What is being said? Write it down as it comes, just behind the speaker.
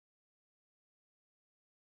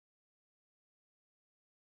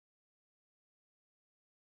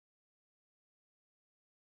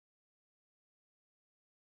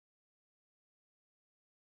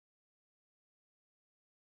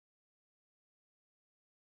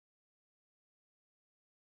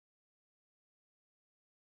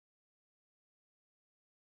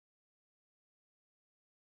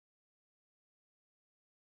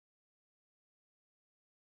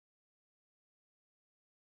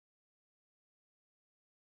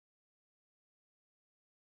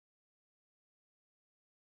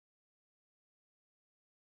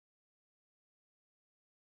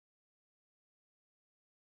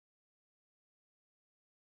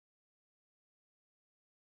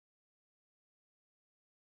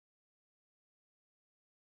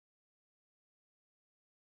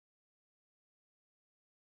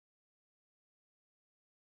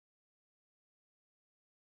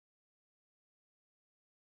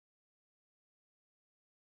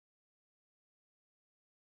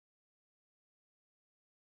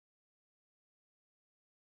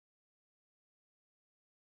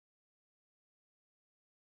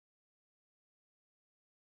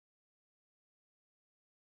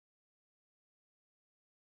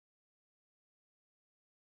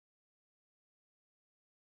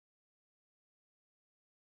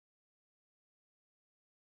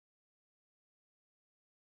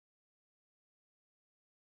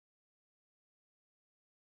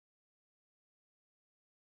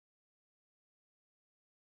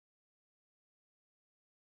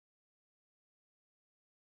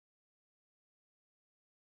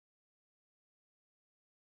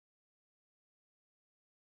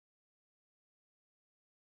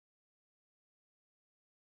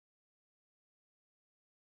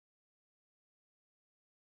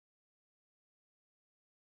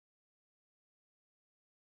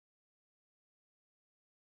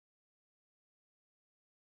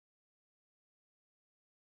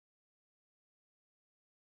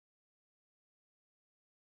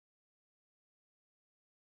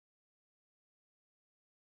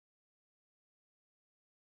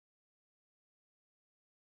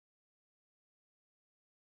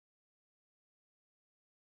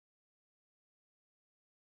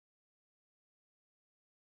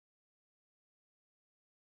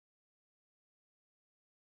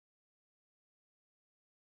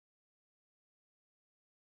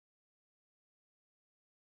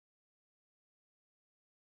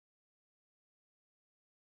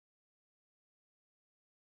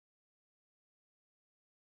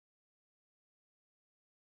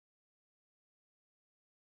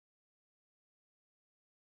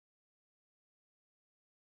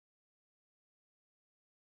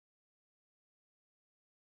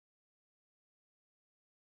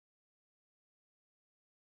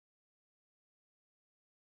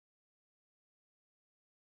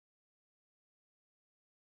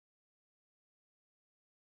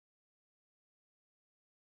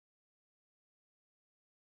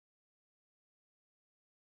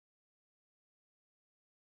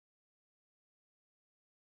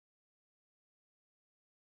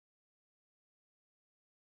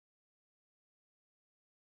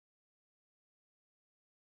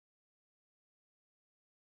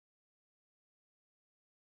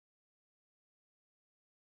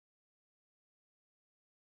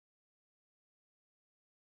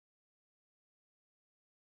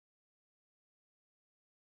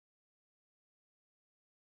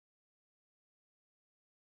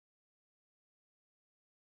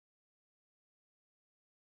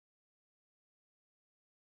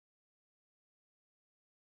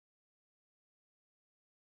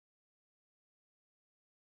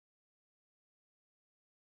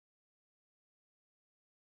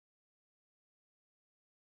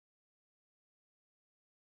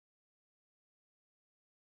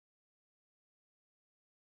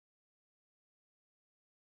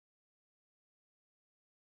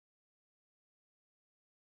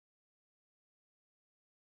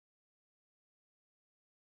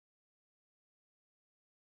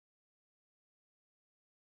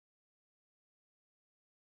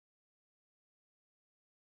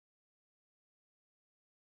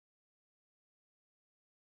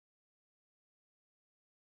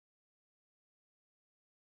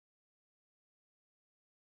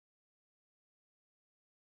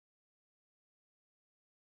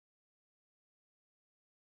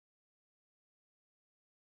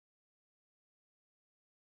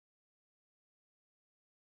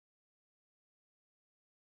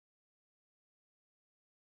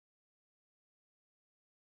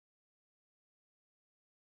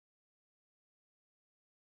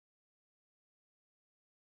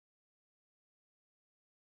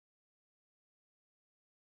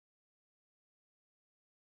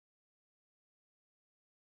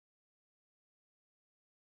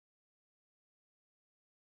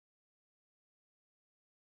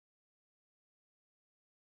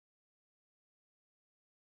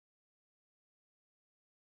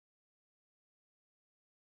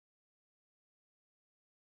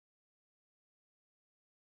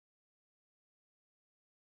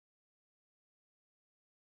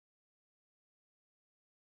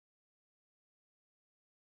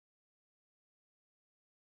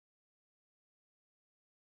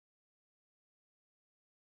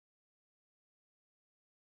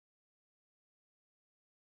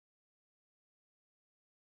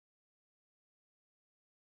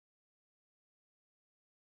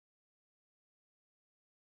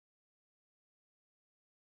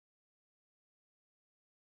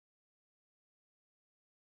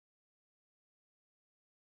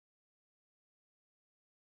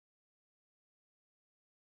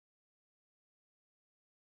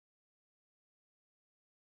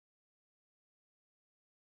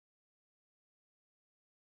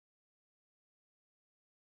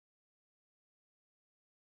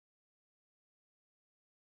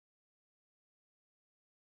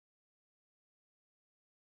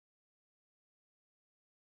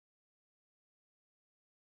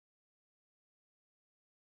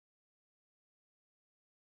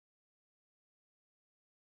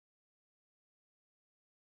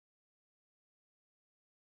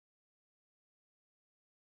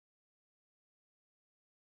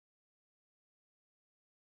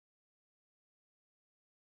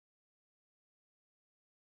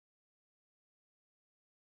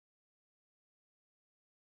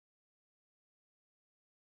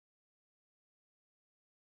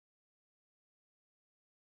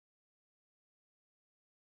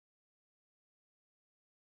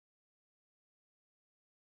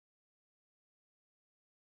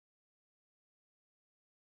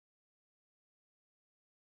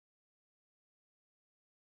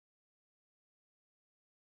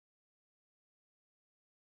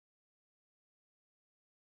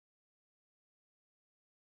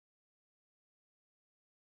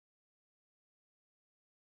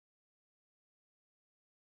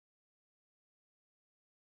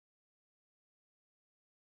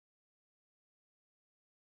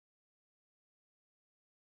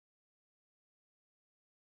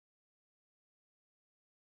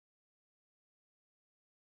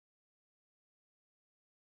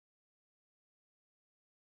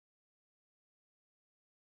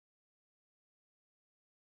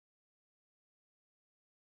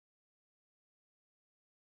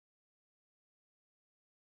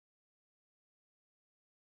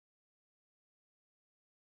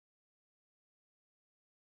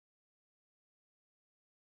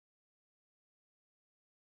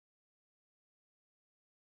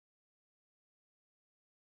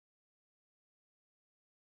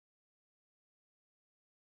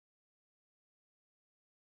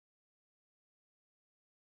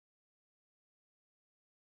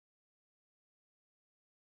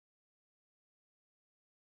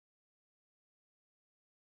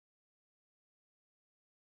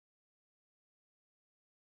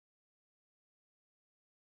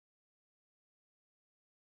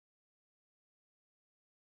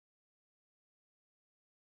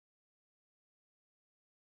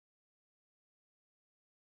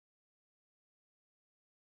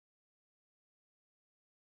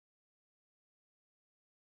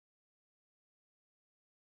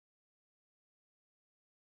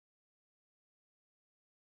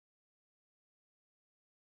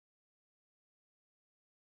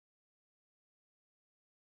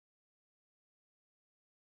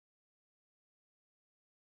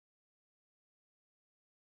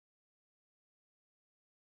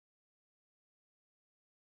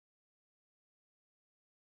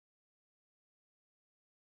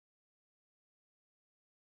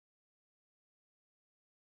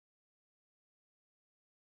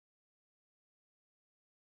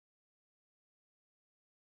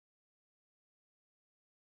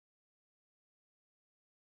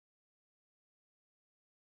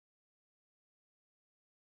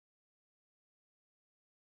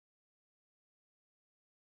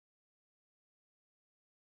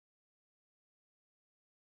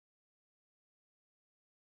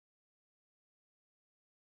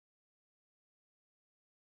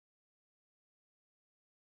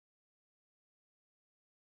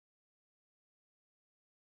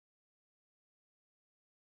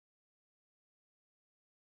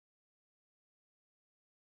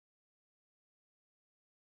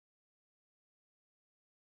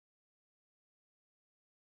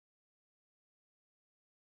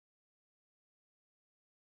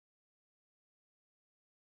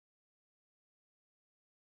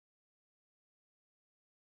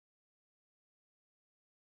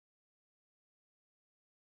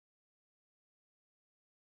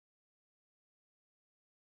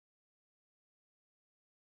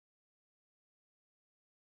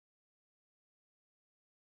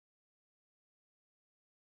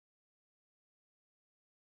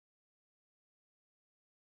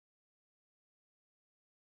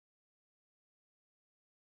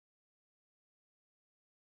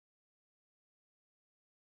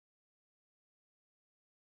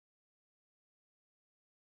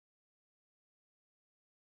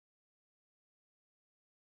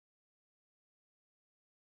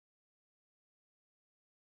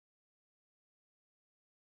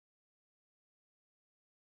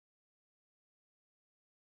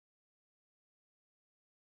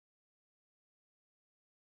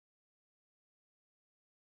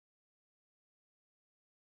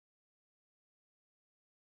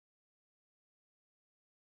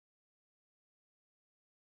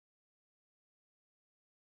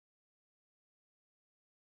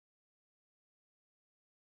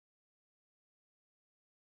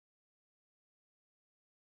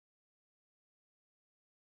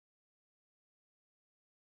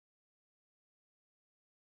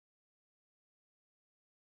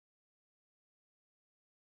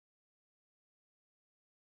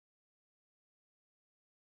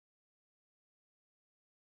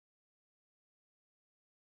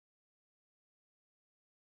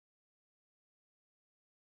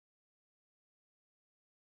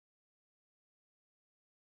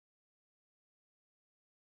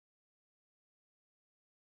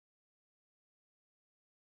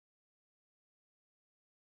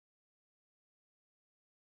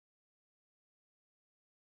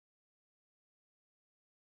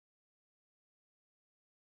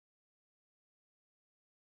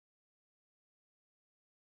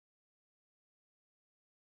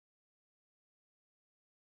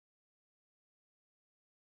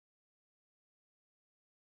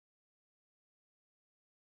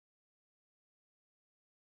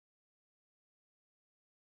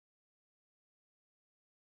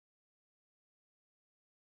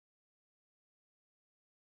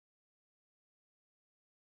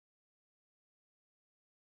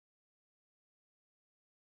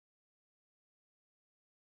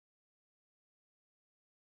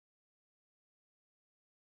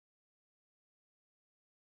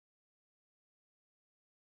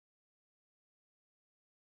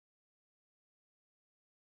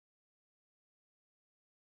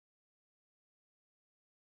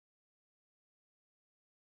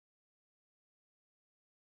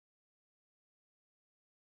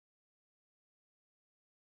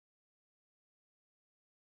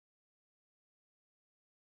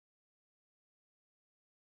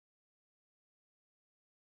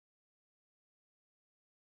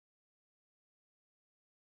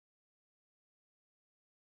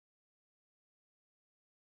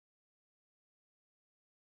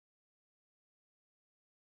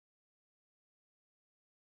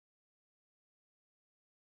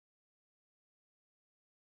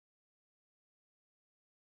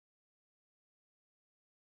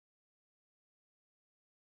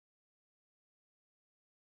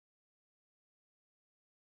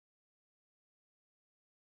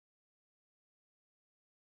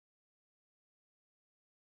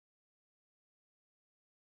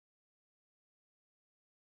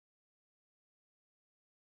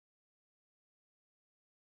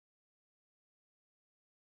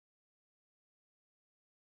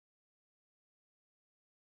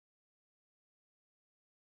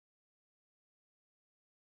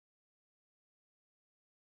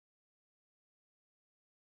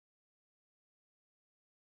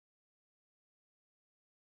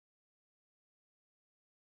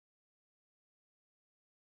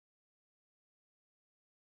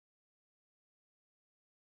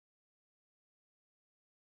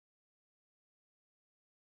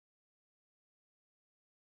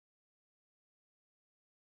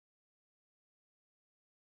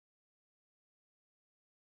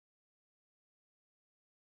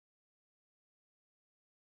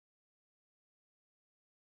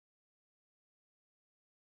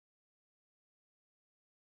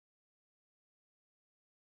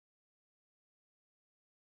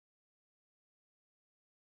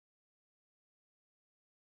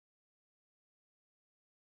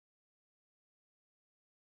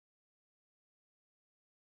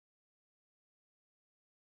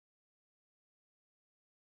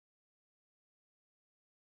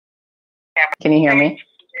Can you hear me?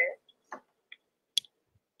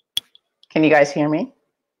 Can you guys hear me?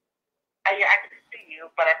 Yeah, I can see you,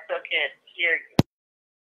 but I still can't hear you.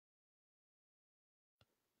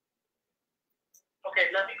 Okay,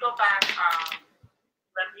 let me go back.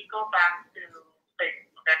 Let me go back to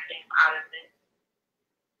Facebook. That came out of it.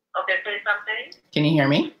 Okay, say something. Can you hear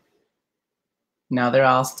me? No, they're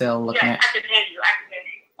all still looking Yeah, at. I can hear you. I can hear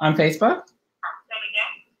you. On Facebook? Say it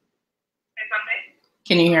again. Say something.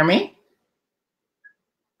 Can you hear me?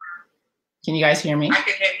 Can you guys hear me? I can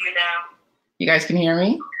hear you now. You guys can hear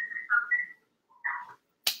me?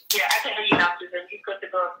 Yeah, I can hear you now, Susan. You're good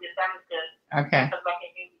to go. Your sound is good. Okay. Because I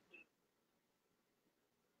can hear you too.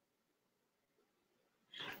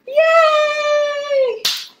 Yay!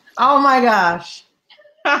 Oh my gosh.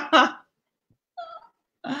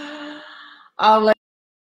 I'll let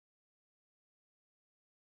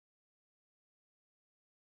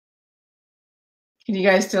Can you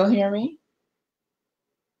guys still hear me?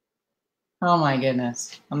 Oh my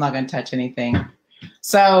goodness. I'm not going to touch anything.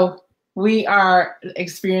 So we are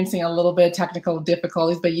experiencing a little bit of technical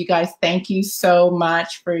difficulties, but you guys, thank you so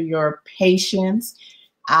much for your patience.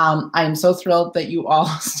 I'm so thrilled that you all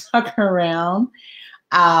stuck around.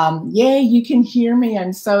 Yay, you can hear me.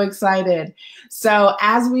 I'm so excited. So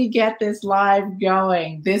as we get this live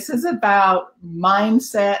going, this is about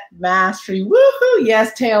mindset mastery. Woohoo!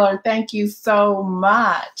 Yes, Taylor, thank you so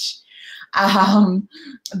much.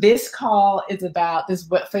 This call is about, this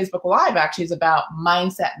Facebook Live actually is about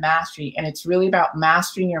mindset mastery, and it's really about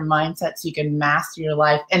mastering your mindset so you can master your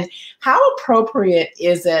life. And how appropriate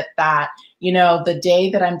is it that, you know, the day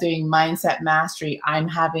that I'm doing mindset mastery, I'm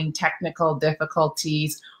having technical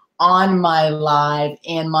difficulties on my live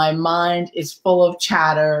and my mind is full of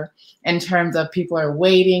chatter in terms of people are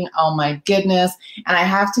waiting. Oh my goodness. And I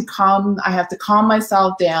have to calm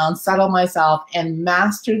myself down, settle myself, and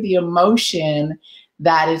master the emotion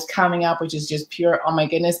that is coming up, which is just pure, oh my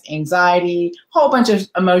goodness, anxiety, whole bunch of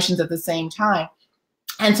emotions at the same time.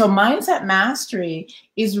 And so mindset mastery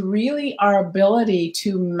is really our ability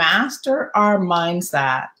to master our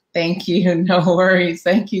mindset. Thank you, no worries,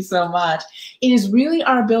 thank you so much. It is really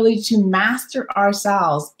our ability to master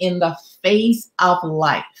ourselves in the face of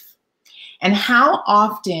life. And how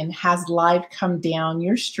often has life come down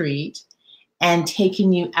your street and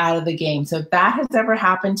taken you out of the game? So if that has ever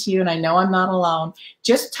happened to you, and I know I'm not alone,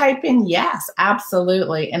 just type in yes,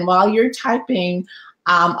 absolutely. And while you're typing,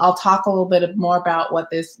 I'll talk a little bit more about what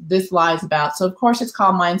this live is about. So of course it's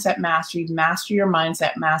called Mindset Mastery. Master your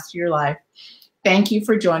mindset, master your life. Thank you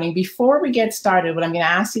for joining. Before we get started, what I'm going to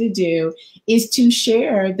ask you to do is to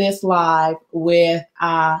share this live with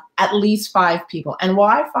at least 5 people. And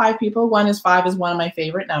why 5 people? 1 is 5 is one of my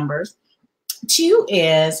favorite numbers. 2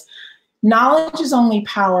 is knowledge is only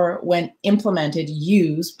power when implemented,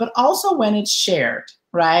 used, but also when it's shared,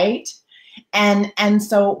 right? And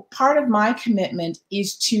so part of my commitment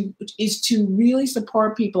is to really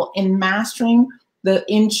support people in mastering the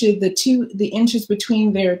inches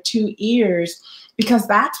between their 2 ears, because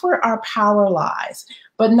that's where our power lies.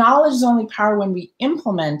 But knowledge is only power when we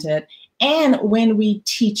implement it and when we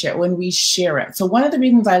teach it, when we share it. So one of the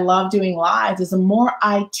reasons I love doing lives is the more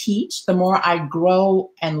I teach, the more I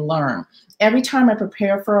grow and learn. Every time I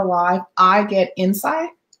prepare for a live, I get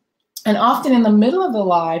insight. And often in the middle of the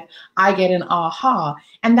live, I get an aha.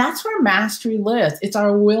 And that's where mastery lives. It's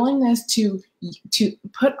our willingness to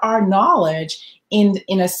put our knowledge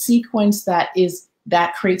in a sequence that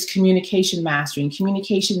creates communication mastery. And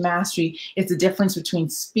communication mastery is the difference between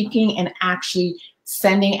speaking and actually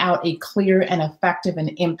sending out a clear and effective and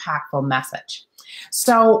impactful message.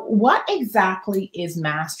 So what exactly is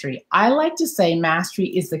mastery? I like to say mastery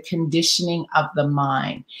is the conditioning of the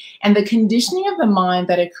mind. And the conditioning of the mind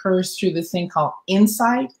that occurs through this thing called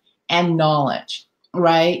insight and knowledge,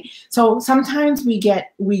 right? So sometimes we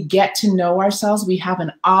get to know ourselves. We have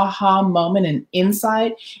an aha moment, an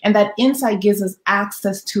insight, and that insight gives us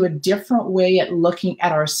access to a different way at looking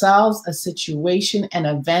at ourselves, a situation, an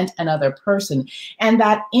event, another person. And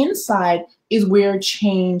that insight is where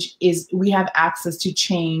change is. We have access to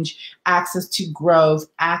change, access to growth,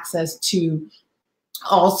 access to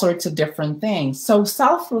all sorts of different things. So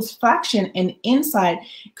self-reflection and insight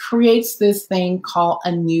creates this thing called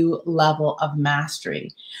a new level of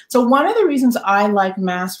mastery. So one of the reasons I like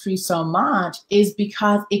mastery so much is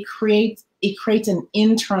because it creates an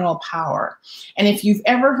internal power. And if you've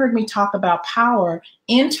ever heard me talk about power,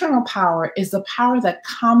 internal power is the power that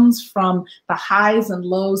comes from the highs and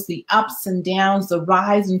lows, the ups and downs, the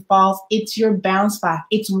rise and falls. It's your bounce back.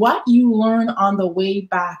 It's what you learn on the way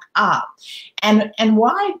back up. And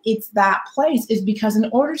why it's that place is because in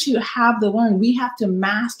order to have the learn, we have to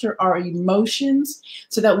master our emotions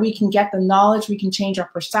so that we can get the knowledge, we can change our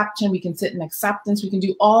perception, we can sit in acceptance, we can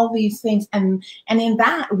do all these things. And in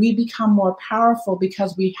that, we become more powerful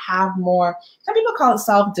because we have more, some people call it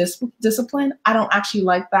self-discipline. I don't actually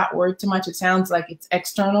like that word too much. It sounds like it's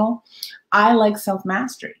external. I like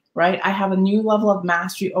self-mastery, right? I have a new level of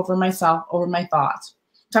mastery over myself, over my thoughts.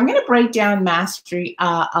 So I'm going to break down mastery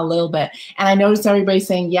a little bit. And I noticed everybody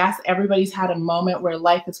saying, yes, everybody's had a moment where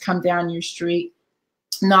life has come down your street,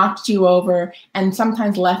 knocked you over, and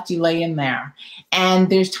sometimes left you laying there. And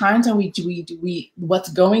there's times when we what's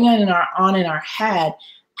going on in our head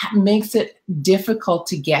makes it difficult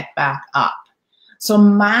to get back up. So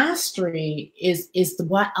mastery is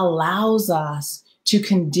what allows us to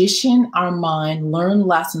condition our mind, learn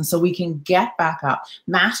lessons so we can get back up.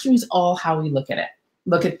 Mastery is all how we look at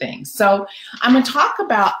things. So I'm going to talk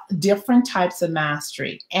about different types of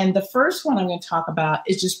mastery. And the first one I'm going to talk about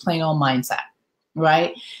is just plain old mindset,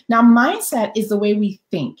 right? Now, mindset is the way we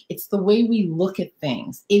think. It's the way we look at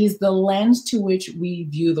things. It is the lens to which we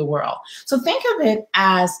view the world. So think of it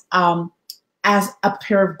as a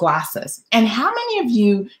pair of glasses. And how many of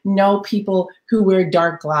you know people who wear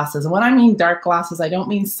dark glasses? And when I mean dark glasses, I don't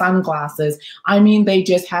mean sunglasses. I mean they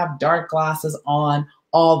just have dark glasses on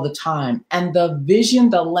all the time. And the vision,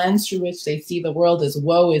 the lens through which they see the world is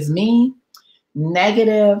woe is me,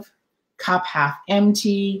 negative, cup half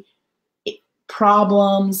empty,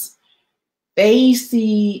 problems. They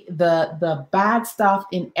see the bad stuff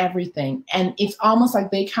in everything. And it's almost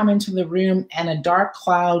like they come into the room and a dark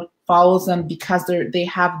cloud follows them because they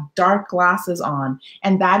have dark glasses on.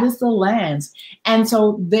 And that is the lens. And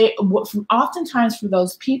so oftentimes for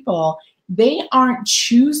those people, they aren't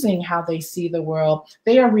choosing how they see the world.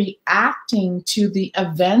 They are reacting to the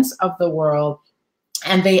events of the world,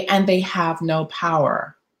 and they have no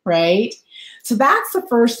power, right? So that's the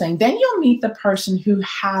first thing. Then you'll meet the person who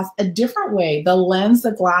has a different way. The lens,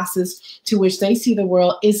 the glasses to which they see the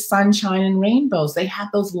world is sunshine and rainbows. They have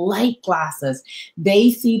those light glasses.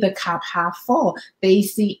 They see the cup half full. They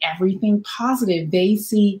see everything positive. They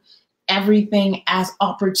see everything as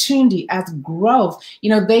opportunity, as growth. You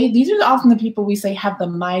know, these are often the people we say have the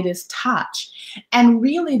Midas touch. And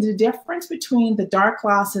really the difference between the dark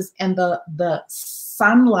glasses and the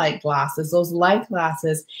sunlight glasses, those light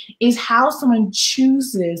glasses, is how someone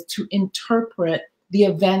chooses to interpret the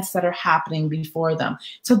events that are happening before them.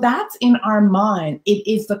 So that's in our mind. It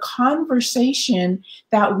is the conversation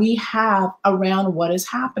that we have around what is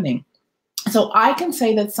happening. So I can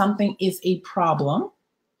say that something is a problem,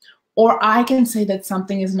 or I can say that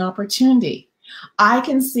something is an opportunity. I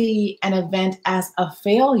can see an event as a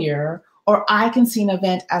failure, or I can see an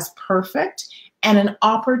event as perfect and an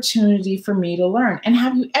opportunity for me to learn. And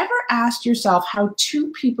have you ever asked yourself how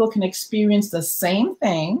two people can experience the same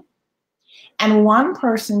thing and one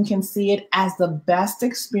person can see it as the best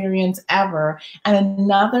experience ever and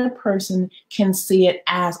another person can see it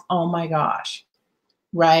as, oh my gosh,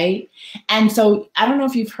 right? And so I don't know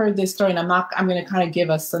if you've heard this story, and I'm going to kind of give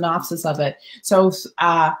a synopsis of it. So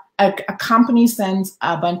a company sends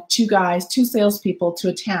two salespeople to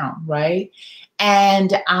a town, right?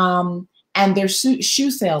 And they're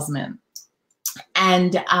shoe salesmen.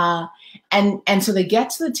 And so they get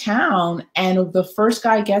to the town, and the first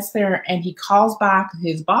guy gets there and he calls back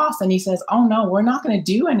his boss and he says, oh no, we're not going to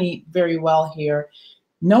do any very well here.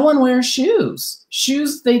 No one wears shoes.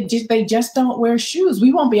 They just don't wear shoes.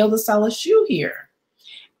 We won't be able to sell a shoe here.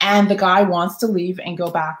 And the guy wants to leave and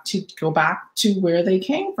go back to where they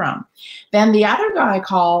came from. Then the other guy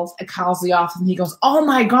calls the office and he goes, oh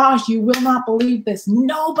my gosh, you will not believe this.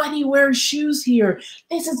 Nobody wears shoes here.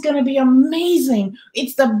 This is going to be amazing.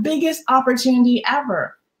 It's the biggest opportunity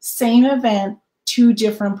ever. Same event, two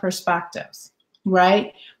different perspectives,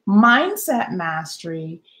 right? Mindset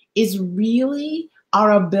mastery is really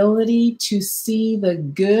our ability to see the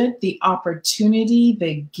good, the opportunity,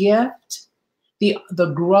 the gift,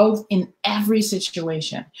 the growth in every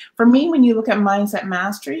situation. For me, when you look at mindset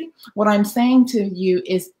mastery, what I'm saying to you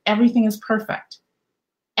is everything is perfect.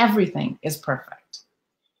 Everything is perfect.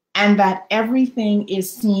 And that everything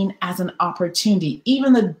is seen as an opportunity.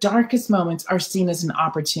 Even the darkest moments are seen as an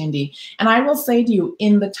opportunity. And I will say to you,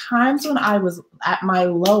 in the times when I was at my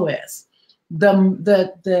lowest,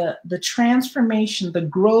 the transformation, the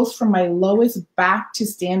growth from my lowest back to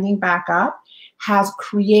standing back up has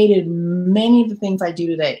created many of the things I do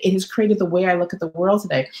today. It has created the way I look at the world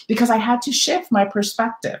today because I had to shift my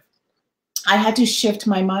perspective. I had to shift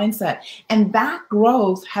my mindset. And that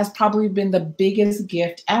growth has probably been the biggest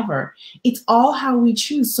gift ever. It's all how we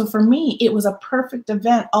choose. So for me, it was a perfect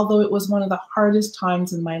event, although it was one of the hardest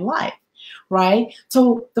times in my life, right?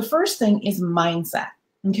 So the first thing is mindset,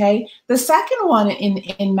 okay? The second one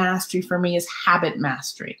in mastery for me is habit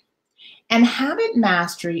mastery. And habit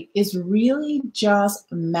mastery is really just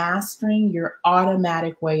mastering your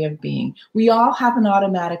automatic way of being. We all have an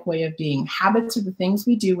automatic way of being. Habits are the things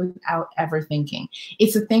we do without ever thinking.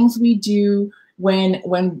 It's the things we do when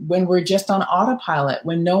we're just on autopilot,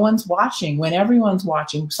 when no one's watching, when everyone's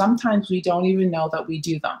watching. Sometimes we don't even know that we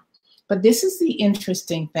do them. But this is the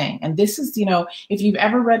interesting thing. And this is, if you've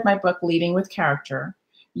ever read my book, Leading with Character,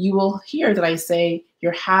 you will hear that I say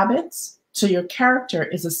your habits, so your character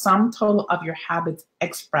is a sum total of your habits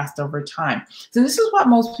expressed over time. So this is what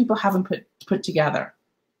most people haven't put together.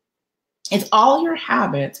 It's all your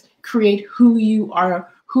habits create who you are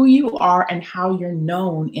and how you're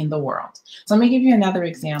known in the world. So let me give you another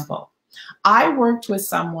example. I worked with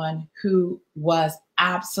someone who was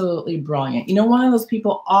absolutely brilliant. One of those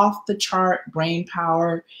people off the chart, brain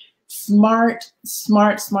power, smart.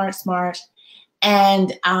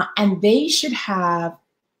 And they should have,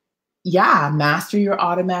 master your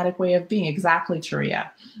automatic way of being. Exactly, Taria.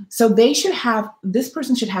 So this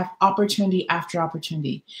person should have opportunity after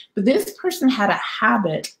opportunity. But this person had a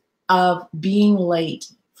habit of being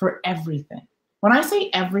late for everything. When I say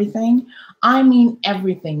everything, I mean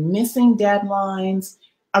everything. Missing deadlines,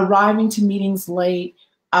 arriving to meetings late,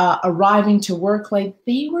 arriving to work late.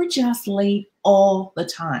 They were just late all the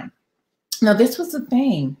time. Now, this was the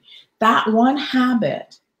thing. That one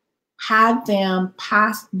habit had them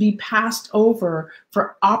be passed over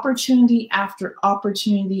for opportunity after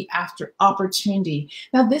opportunity after opportunity.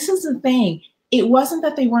 Now, this is the thing. It wasn't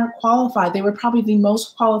that they weren't qualified. They were probably the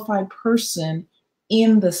most qualified person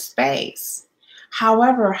in the space.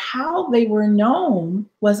 However, how they were known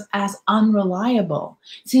was as unreliable.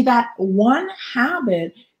 See, that one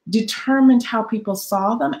habit determined how people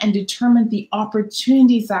saw them and determined the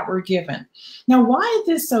opportunities that were given. Now, why is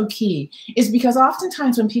this so key? Is because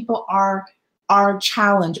oftentimes when people are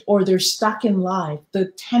challenged or they're stuck in life, the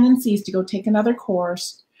tendency is to go take another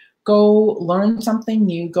course, go learn something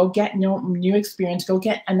new, go get new experience, go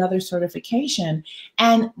get another certification.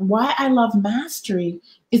 And why I love mastery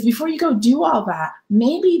is before you go do all that,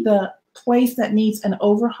 maybe the place that needs an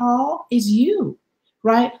overhaul is you.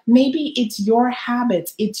 Right? Maybe it's your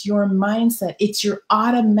habits, it's your mindset, it's your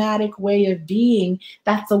automatic way of being.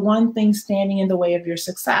 That's the one thing standing in the way of your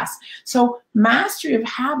success. So mastery of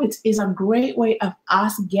habits is a great way of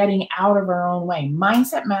us getting out of our own way.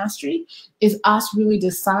 Mindset mastery is us really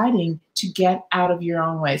deciding to get out of your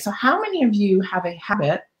own way. So how many of you have a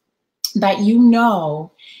habit that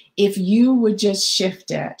if you would just shift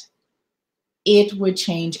it, it would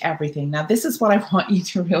change everything? Now, this is what I want you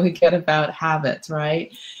to really get about habits,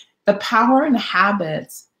 right? The power in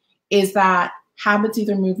habits is that habits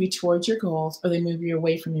either move you towards your goals or they move you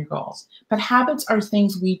away from your goals. But habits are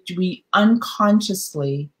things we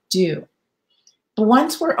unconsciously do. But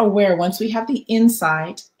once we're aware, once we have the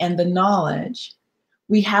insight and the knowledge,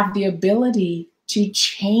 we have the ability to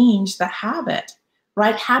change the habit.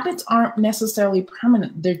 Right? Habits aren't necessarily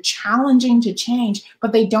permanent. They're challenging to change,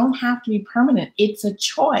 but they don't have to be permanent. It's a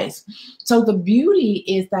choice. So the beauty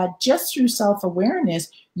is that just through self-awareness,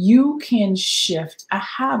 you can shift a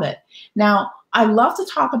habit. Now, I love to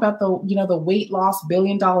talk about the weight loss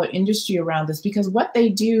billion-dollar industry around this, because what they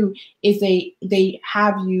do is they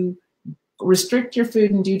have you restrict your food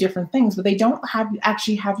and do different things, but they don't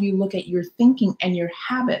actually have you look at your thinking and your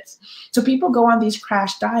habits. So people go on these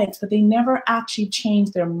crash diets, but they never actually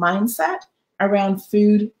change their mindset around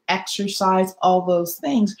food, exercise, all those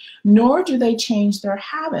things, nor do they change their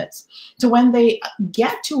habits. So when they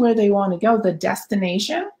get to where they want to go, the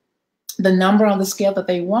destination, the number on the scale that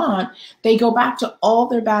they want, they go back to all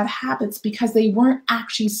their bad habits because they weren't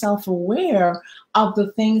actually self-aware of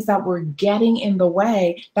the things that were getting in the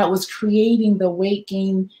way, that was creating the weight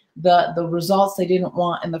gain, the results they didn't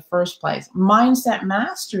want in the first place. Mindset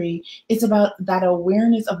mastery is about that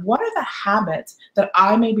awareness of what are the habits that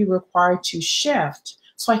I may be required to shift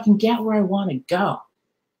so I can get where I want to go.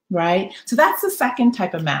 Right? So that's the second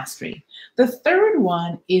type of mastery. The third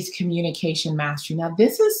one is communication mastery. Now,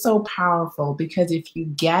 this is so powerful because if you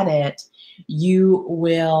get it, you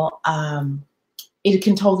will, it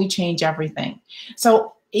can totally change everything.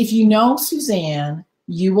 So if you know Suzanne,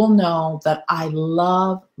 you will know that I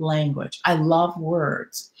love language. I love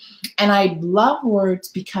words. And I love words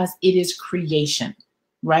because it is creation,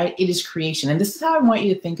 right? It is creation. And this is how I want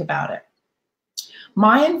you to think about it.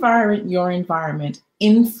 My environment, your environment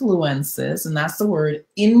influences, and that's the word,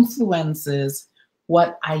 influences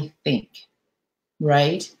what I think,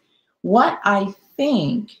 right? What I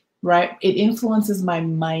think, right? It influences my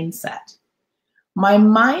mindset. My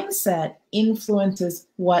mindset influences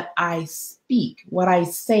what I speak, what I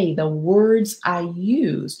say, the words I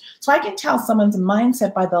use. So I can tell someone's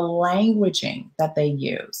mindset by the languaging that they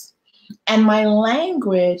use. And my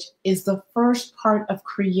language is the first part of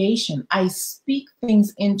creation. I speak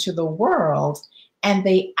things into the world and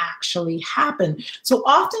they actually happen. So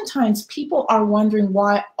oftentimes people are wondering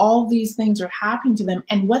why all these things are happening to them.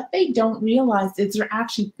 And what they don't realize is they're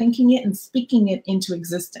actually thinking it and speaking it into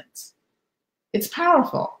existence. It's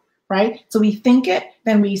powerful, right? So we think it,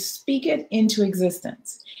 then we speak it into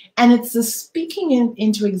existence. And it's the speaking it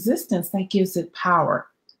into existence that gives it power.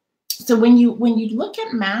 So when you look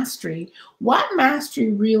at mastery, what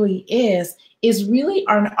mastery really is really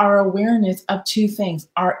our awareness of two things,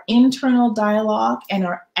 our internal dialogue and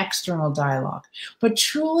our external dialogue. But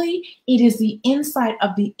truly, it is the insight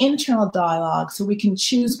of the internal dialogue so we can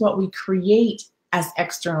choose what we create as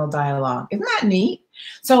external dialogue. Isn't that neat?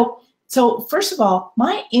 So first of all,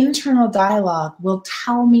 my internal dialogue will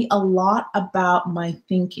tell me a lot about my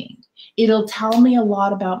thinking. It'll tell me a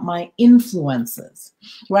lot about my influences,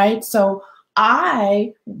 right? So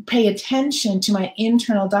I pay attention to my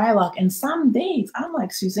internal dialogue, and some days I'm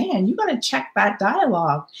like, Suzanne, you got to check that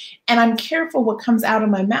dialogue. And I'm careful what comes out of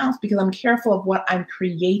my mouth because I'm careful of what I'm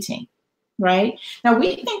creating, right? Now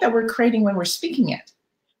we think that we're creating when we're speaking it.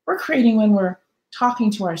 We're creating when we're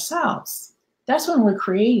talking to ourselves. That's when we're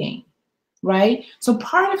creating. Right? So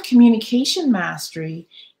part of communication mastery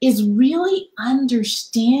is really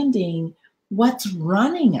understanding what's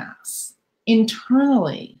running us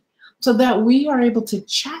internally so that we are able to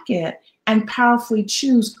check it and powerfully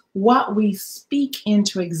choose what we speak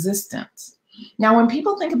into existence. Now, when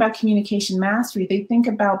people think about communication mastery, they think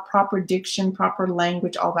about proper diction, proper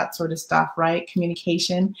language, all that sort of stuff, right?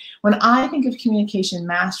 Communication. When I think of communication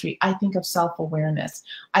mastery, I think of self-awareness.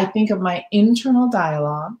 I think of my internal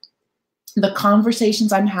dialogue, the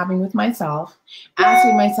conversations I'm having with myself,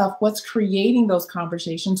 asking myself what's creating those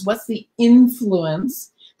conversations, what's the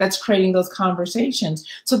influence that's creating those conversations,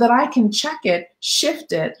 so that I can check it,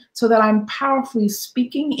 shift it, so that I'm powerfully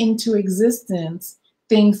speaking into existence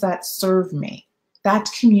things that serve me.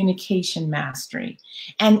 That's communication mastery.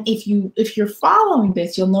 And if you're following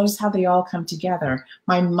this, you'll notice how they all come together.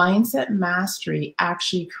 My mindset mastery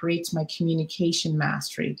actually creates my communication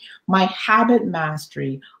mastery. My habit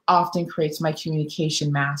mastery often creates my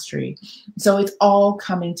communication mastery. So it's all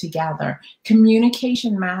coming together.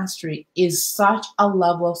 Communication mastery is such a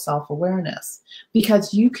level of self-awareness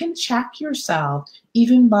because you can check yourself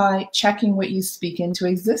even by checking what you speak into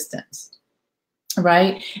existence.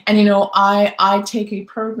 Right? And you know, I take a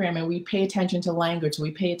program and we pay attention to language.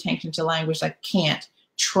 We pay attention to language like can't,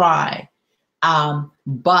 try,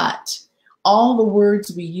 but. All the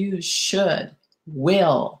words we use, should,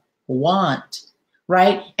 will, want,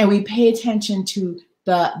 right? And we pay attention to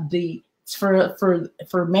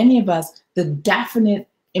for many of us, the definite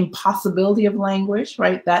impossibility of language,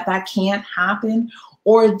 right? That can't happen,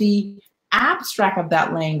 or the abstract of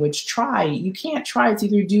that language, try. You can't try, it's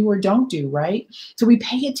either do or don't do, right? So we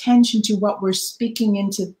pay attention to what we're speaking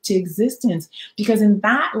into existence, because in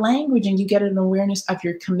that language, and you get an awareness of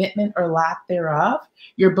your commitment or lack thereof,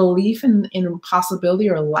 your belief in possibility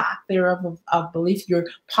or lack thereof of belief, your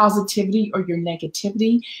positivity or your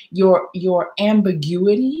negativity, your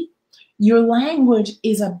ambiguity. Your language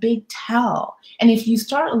is a big tell. And if you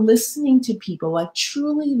start listening to people, like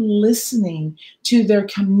truly listening to their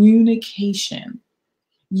communication,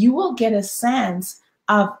 you will get a sense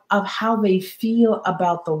of how they feel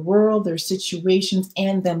about the world, their situations,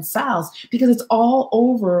 and themselves, because it's all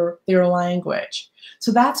over their language.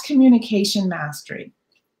 So that's communication mastery.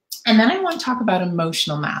 And then I want to talk about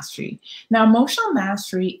emotional mastery. Now, emotional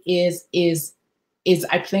mastery is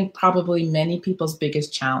I think probably many people's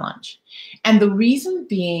biggest challenge. And the reason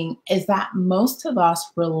being is that most of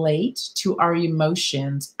us relate to our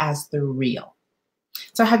emotions as they're real.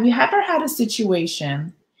 So have you ever had a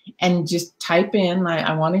situation, and just type in,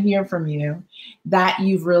 I want to hear from you, that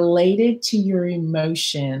you've related to your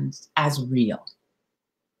emotions as real?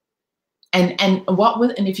 And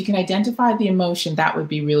if you can identify the emotion, that would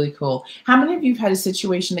be really cool. How many of you have had a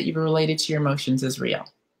situation that you've related to your emotions as real?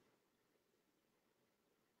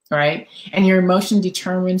 Right? And your emotion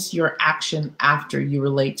determines your action after you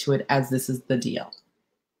relate to it as this is the deal.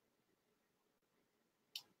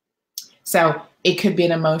 So it could be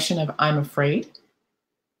an emotion of I'm afraid,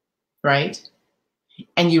 right?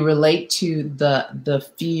 And you relate to the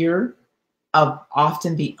fear of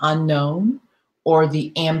often the unknown or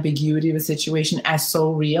the ambiguity of a situation as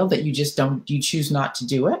so real that you choose not to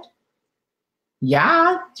do it.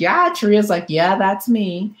 Yeah, Taria's like, yeah, that's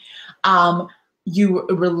me. You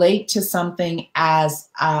relate to something as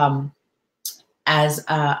I'm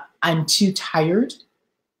too tired,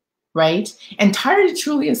 right? And tired is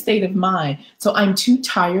truly a state of mind. So I'm too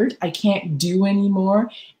tired, I can't do anymore.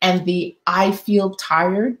 And the I feel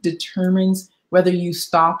tired determines whether you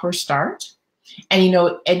stop or start. And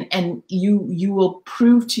you will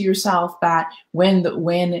prove to yourself that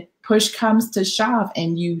when push comes to shove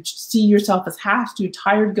and you see yourself as have to,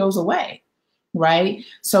 tired goes away, right?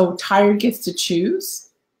 So tired gets to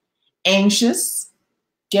choose, anxious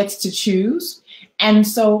gets to choose. And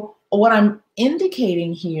so what I'm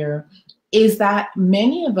indicating here is that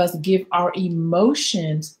many of us give our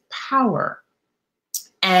emotions power.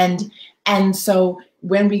 And so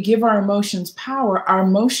when we give our emotions power, our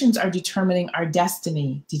emotions are determining our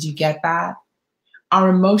destiny. Did you get that? Our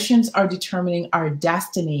emotions are determining our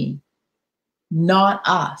destiny, not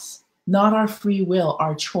us, not our free will,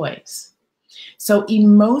 our choice. So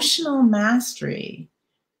emotional mastery.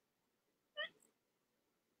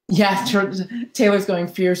 Yeah, Taylor's going,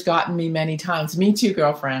 fear's gotten me many times. Me too,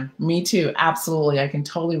 girlfriend. Me too. Absolutely. I can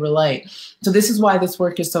totally relate. So this is why this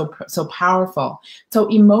work is so powerful. So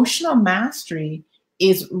emotional mastery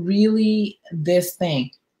is really this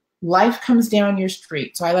thing. Life comes down your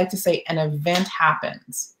street. So I like to say an event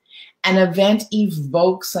happens. An event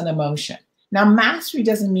evokes an emotion. Now, mastery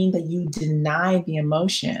doesn't mean that you deny the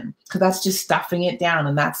emotion, because that's just stuffing it down,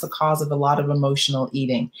 and that's the cause of a lot of emotional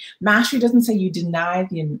eating. Mastery doesn't say you deny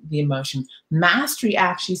the emotion. Mastery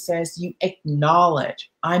actually says you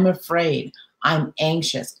acknowledge, I'm afraid, I'm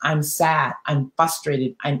anxious, I'm sad, I'm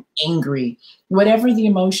frustrated, I'm angry. Whatever the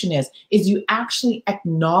emotion is you actually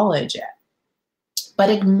acknowledge it. But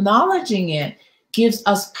acknowledging it gives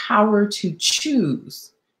us power to choose.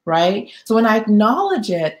 Right? So when I acknowledge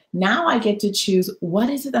it, now I get to choose, what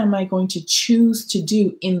is it am I going to choose to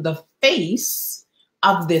do in the face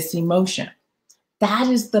of this emotion? That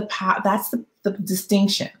is that's the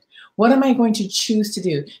distinction. What am I going to choose to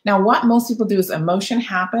do? Now, what most people do is emotion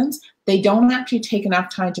happens, they don't actually take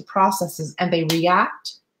enough time to process this, and they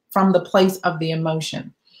react from the place of the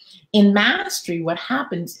emotion. In mastery, what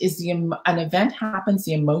happens is an event happens,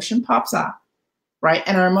 the emotion pops up. Right?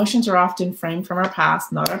 And our emotions are often framed from our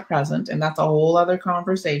past, not our present. And that's a whole other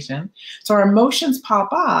conversation. So our emotions pop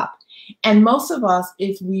up. And most of us,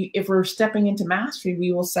 if we're stepping into mastery,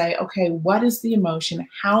 we will say, okay, what is the emotion?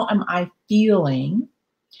 How am I feeling?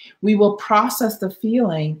 We will process the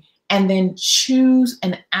feeling and then choose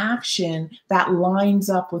an action that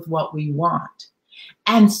lines up with what we want.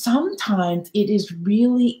 And sometimes it is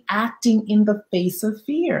really acting in the face of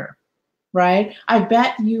fear. Right? I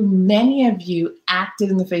bet many of you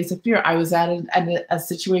acted in the face of fear. I was at a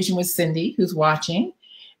situation with Cindy, who's watching,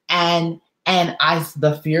 and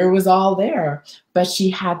the fear was all there, but she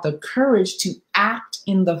had the courage to act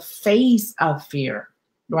in the face of fear,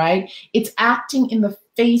 right? It's acting in the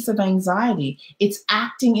face of anxiety. It's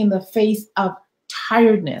acting in the face of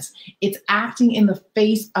tiredness. It's acting in the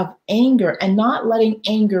face of anger, and not letting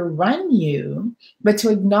anger run you, but to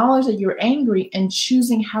acknowledge that you're angry and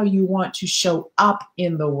choosing how you want to show up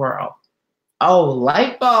in the world. Oh,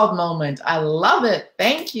 light bulb moment. I love it.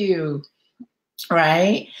 Thank you.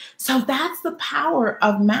 Right? So that's the power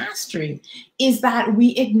of mastery, is that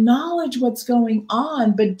we acknowledge what's going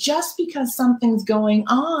on, but just because something's going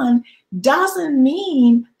on doesn't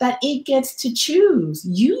mean that it gets to choose.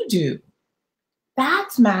 You do.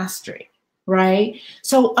 That's mastery, right?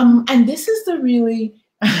 So, and this is the really,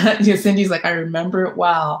 Cindy's like, I remember it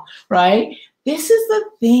well, right? This is the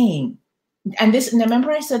thing. And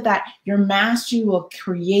remember I said that your mastery will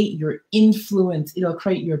create your influence. It'll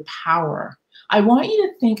create your power. I want you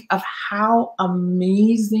to think of how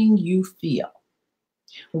amazing you feel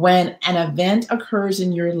when an event occurs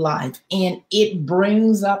in your life and it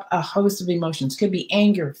brings up a host of emotions. It could be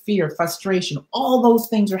anger, fear, frustration. All those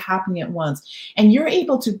things are happening at once. And you're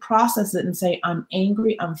able to process it and say, I'm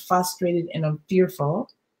angry, I'm frustrated, and I'm fearful.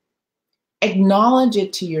 Acknowledge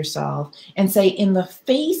it to yourself and say, in the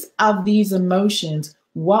face of these emotions,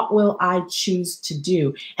 what will I choose to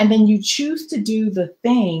do? And then you choose to do the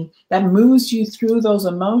thing that moves you through those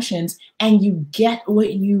emotions, and you get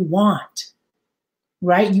what you want.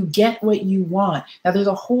 Right? You get what you want. Now, there's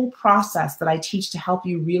a whole process that I teach to help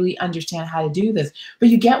you really understand how to do this, but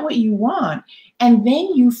you get what you want, and then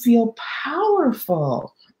you feel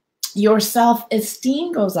powerful. Your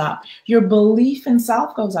self-esteem goes up. Your belief in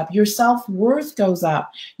self goes up. Your self-worth goes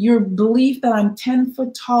up. Your belief that I'm 10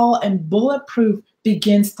 foot tall and bulletproof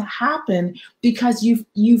begins to happen because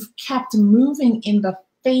you've kept moving in the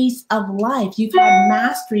face of life. You've had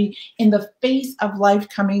mastery in the face of life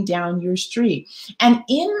coming down your street. And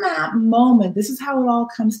in that moment, this is how it all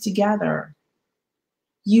comes together.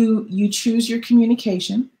 You choose your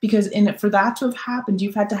communication, because for that to have happened,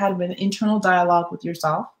 you've had to have an internal dialogue with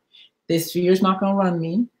yourself. This fear is not going to run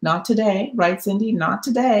me. Not today, right, Cindy? Not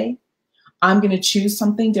today. I'm going to choose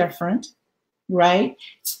something different, right?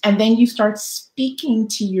 And then you start speaking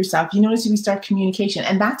to yourself. You notice we start communication.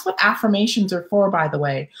 And that's what affirmations are for, by the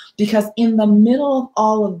way, because in the middle of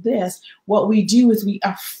all of this, what we do is we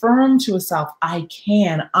affirm to ourselves, I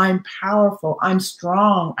can, I'm powerful, I'm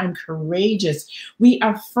strong, I'm courageous. We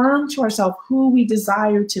affirm to ourselves who we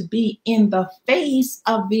desire to be in the face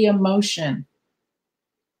of the emotion.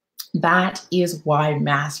 That is why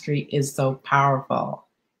mastery is so powerful.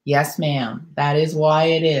 Yes, ma'am. That is why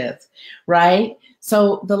it is, right?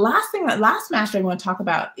 So the last mastery I want to talk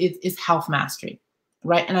about is health mastery,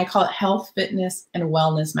 right? And I call it health, fitness, and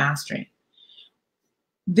wellness mastery.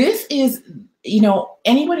 This is,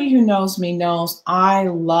 anybody who knows me knows I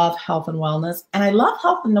love health and wellness. And I love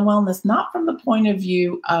health and wellness not from the point of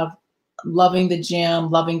view of loving the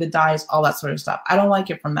gym, loving the diets, all that sort of stuff. I don't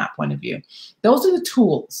like it from that point of view. Those are the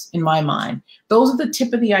tools in my mind. Those are the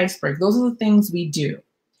tip of the iceberg. Those are the things we do.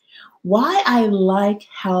 Why I like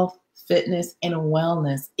health, fitness, and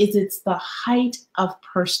wellness is it's the height of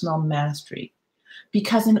personal mastery.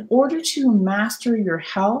 Because in order to master your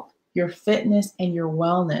health, your fitness, and your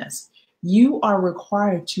wellness, you are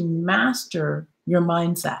required to master your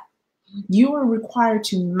mindset. You are required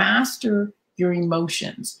to master your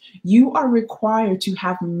emotions. You are required to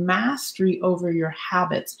have mastery over your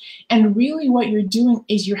habits. And really what you're doing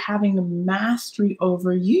is you're having mastery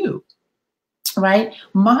over you. Right?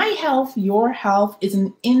 My health, your health is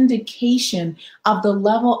an indication of the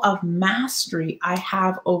level of mastery I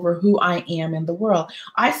have over who I am in the world.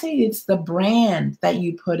 I say it's the brand that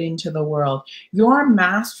you put into the world. Your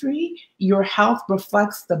mastery, your health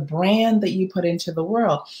reflects the brand that you put into the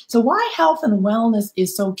world. So why health and wellness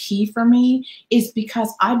is so key for me is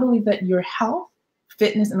because I believe that your health,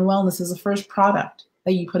 fitness, and wellness is the first product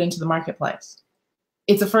that you put into the marketplace.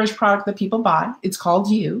 It's the first product that people buy. It's called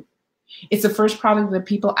you. It's the first product that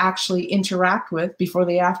people actually interact with before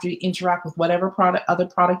they have to interact with whatever other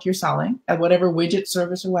product you're selling, at whatever widget,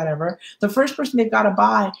 service, or whatever. The first person they've got to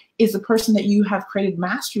buy is the person that you have created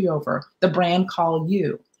mastery over, the brand called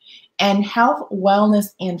you. And health, wellness,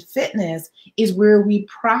 and fitness is where we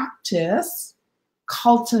practice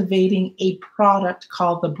cultivating a product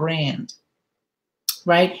called the brand,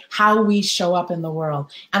 right? How we show up in the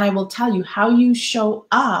world. And I will tell you, how you show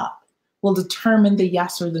up will determine the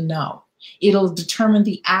yes or the no. It'll determine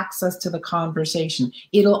the access to the conversation.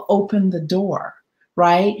 It'll open the door,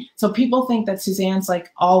 right? So people think that Suzanne's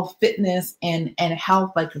like all fitness and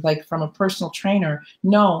health, like from a personal trainer.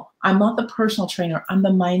 No, I'm not the personal trainer. I'm the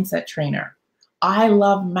mindset trainer. I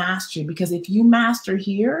love mastery because if you master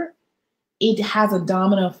here, it has a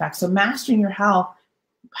domino effect. So mastering your health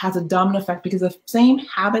has a domino effect because the same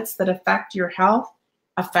habits that affect your health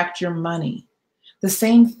affect your money. The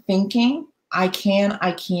same thinking, I can't,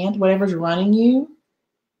 whatever's running you,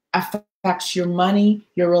 affects your money,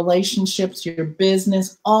 your relationships, your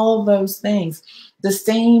business, all those things. The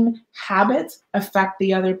same habits affect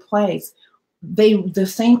the other place. The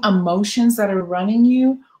same emotions that are running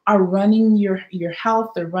you are running your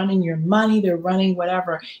health, they're running your money, they're running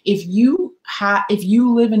whatever. If you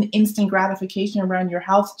live in instant gratification around your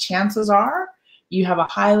health, chances are you have a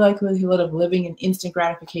high likelihood of living in instant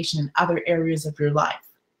gratification in other areas of your life.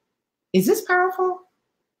 Is this powerful?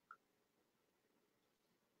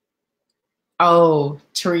 Oh,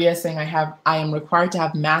 Taria saying I am required to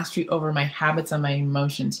have mastery over my habits and my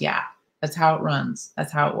emotions. Yeah, that's how it runs.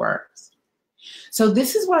 That's how it works. So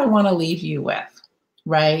this is what I want to leave you with,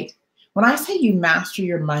 right? When I say you master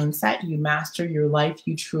your mindset, you master your life,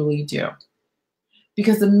 you truly do.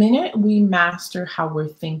 Because the minute we master how we're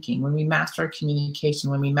thinking, when we master our communication,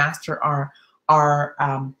 when we master our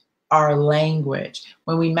language,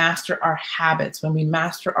 when we master our habits, when we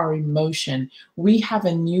master our emotion, we have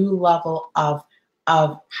a new level of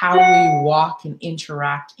how we walk and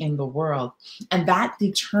interact in the world. And that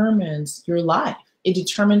determines your life. It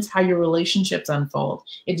determines how your relationships unfold.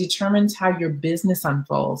 It determines how your business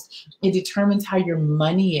unfolds. It determines how your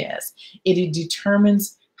money is. It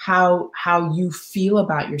determines how you feel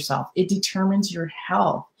about yourself. It determines your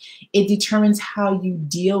health. It determines how you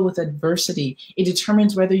deal with adversity. It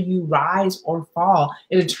determines whether you rise or fall.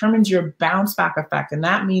 It determines your bounce back effect. And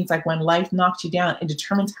that means like when life knocks you down, it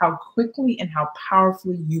determines how quickly and how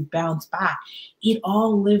powerfully you bounce back. It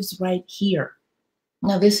all lives right here.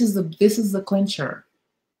 Now, this is the clincher.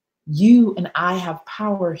 You and I have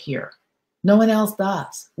power here. No one else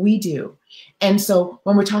does. We do. And so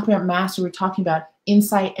when we're talking about mastery, we're talking about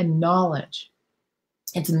insight and knowledge.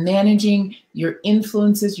 It's managing your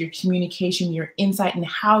influences, your communication, your insight, and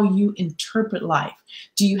how you interpret life.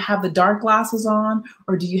 Do you have the dark glasses on,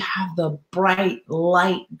 or do you have the bright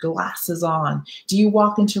light glasses on? Do you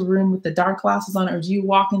walk into a room with the dark glasses on, or do you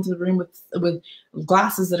walk into the room with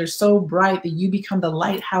glasses that are so bright that you become the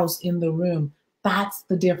lighthouse in the room? That's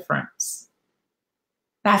the difference.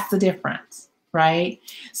 That's the difference, right?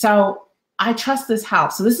 So I trust this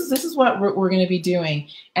house. So this is what we're going to be doing,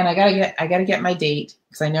 and I gotta get my date,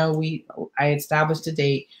 because I know I established a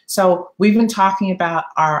date. So we've been talking about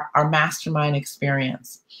our mastermind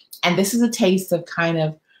experience, and this is a taste of kind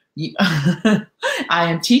of.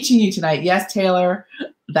 I am teaching you tonight. Yes, Taylor.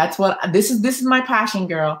 That's what this is my passion,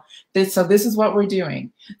 girl. This is what we're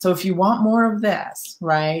doing. So if you want more of this,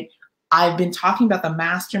 right? I've been talking about the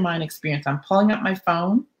mastermind experience. I'm pulling up my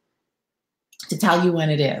phone to tell you when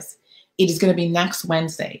it is. It is going to be next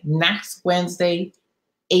Wednesday. Next Wednesday,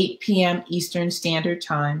 8 p.m. Eastern Standard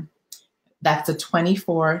Time. That's the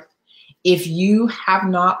 24th. If you have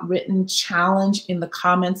not written challenge in the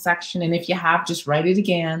comment section, and if you have, just write it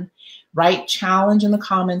again. Write challenge in the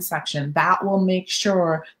comment section. That will make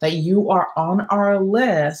sure that you are on our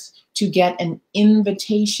list to get an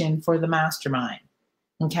invitation for the mastermind.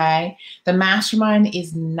 Okay? The mastermind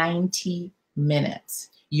is 90 minutes.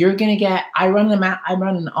 You're going to get, I run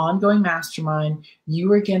an ongoing mastermind.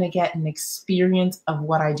 You are going to get an experience of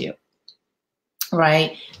what I do,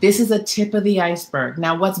 right? This is a tip of the iceberg.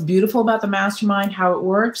 Now, what's beautiful about the mastermind, how it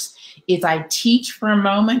works, is I teach for a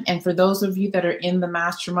moment. And for those of you that are in the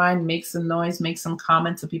mastermind, make some noise, make some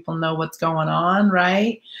comments so people know what's going on,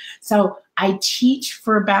 right? So I teach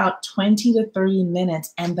for about 20 to 30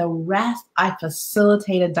 minutes, and the rest I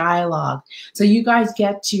facilitate a dialogue. So you guys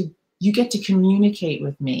get to communicate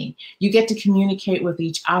with me. You get to communicate with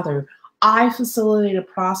each other. I facilitate a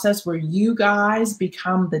process where you guys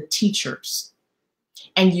become the teachers,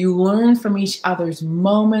 and you learn from each other's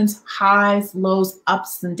moments, highs, lows,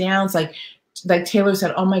 ups and downs. Like Taylor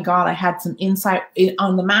said, oh my God, I had some insight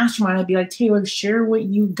on the mastermind. I'd be like, Taylor, share what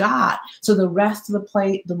you got, so the rest of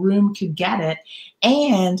the room could get it.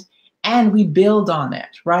 And we build on it,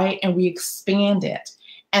 right? And we expand it.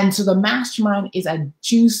 And so the mastermind is a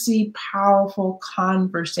juicy, powerful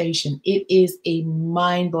conversation. It is a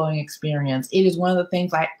mind-blowing experience. It is one of the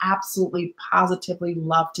things I absolutely, positively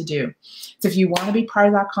love to do. So if you want to be part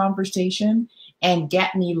of that conversation and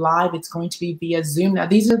get me live, it's going to be via Zoom. Now,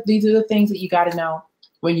 these are the things that you got to know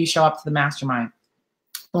when you show up to the mastermind.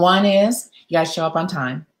 One is you got to show up on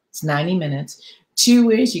time. It's 90 minutes.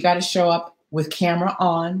 Two is you got to show up with camera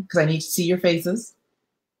on, because I need to see your faces,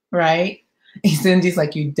 right? Cindy's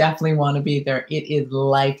like, you definitely want to be there. It is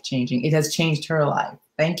life-changing. It has changed her life.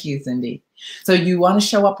 Thank you, Cindy. So you want to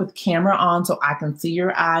show up with camera on so I can see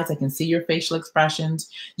your eyes. I can see your facial expressions.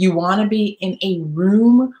 You want to be in a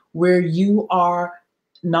room where you are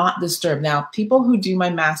not disturbed. Now, people who do my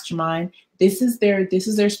mastermind, this is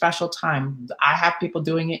their special time. I have people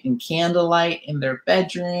doing it in candlelight, in their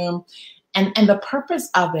bedroom. And the purpose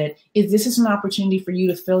of it is this is an opportunity for you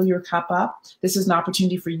to fill your cup up. This is an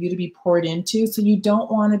opportunity for you to be poured into. So you don't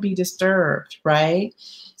want to be disturbed, right?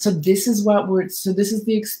 So this is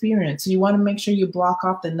the experience. So you want to make sure you block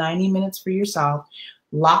off the 90 minutes for yourself,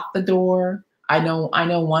 lock the door. I know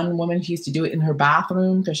one woman who used to do it in her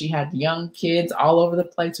bathroom because she had young kids all over the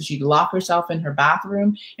place. So she'd lock herself in her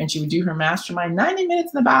bathroom and she would do her mastermind 90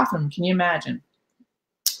 minutes in the bathroom. Can you imagine?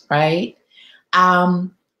 Right?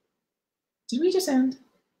 Did we just end?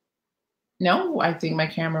 No, I think my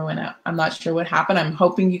camera went out. I'm not sure what happened. I'm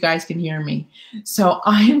hoping you guys can hear me. So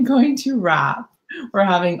I am going to wrap. We're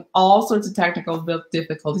having all sorts of technical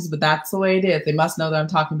difficulties, but that's the way it is. They must know that I'm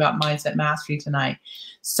talking about mindset mastery tonight.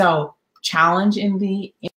 So challenge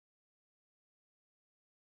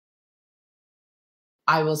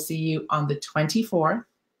I will see you on the 24th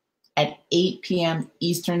at 8 p.m.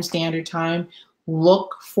 Eastern Standard Time.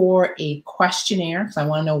 Look for a questionnaire because I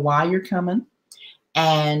want to know why you're coming,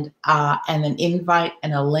 and an invite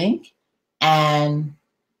and a link. And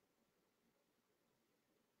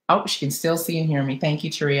oh, she can still see and hear me. Thank you,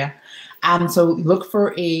 Taria. And so look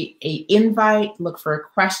for a invite, look for a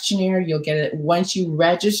questionnaire. You'll get it once you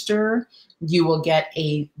register. You will get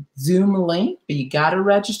a Zoom link, but you got to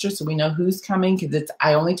register so we know who's coming, because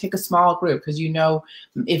I only take a small group, because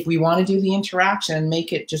if we want to do the interaction and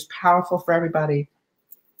make it just powerful for everybody,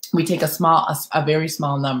 we take a very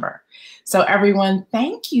small number. So everyone,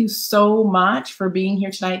 thank you so much for being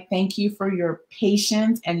here tonight. Thank you for your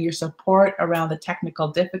patience and your support around the technical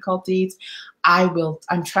difficulties.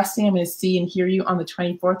 I'm trusting I'm going to see and hear you on the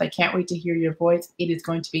 24th. I can't wait to hear your voice. It is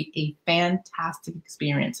going to be a fantastic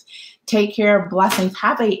experience. Take care. Blessings.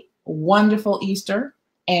 Have a wonderful Easter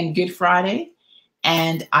and Good Friday.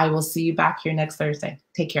 And I will see you back here next Thursday.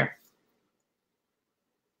 Take care.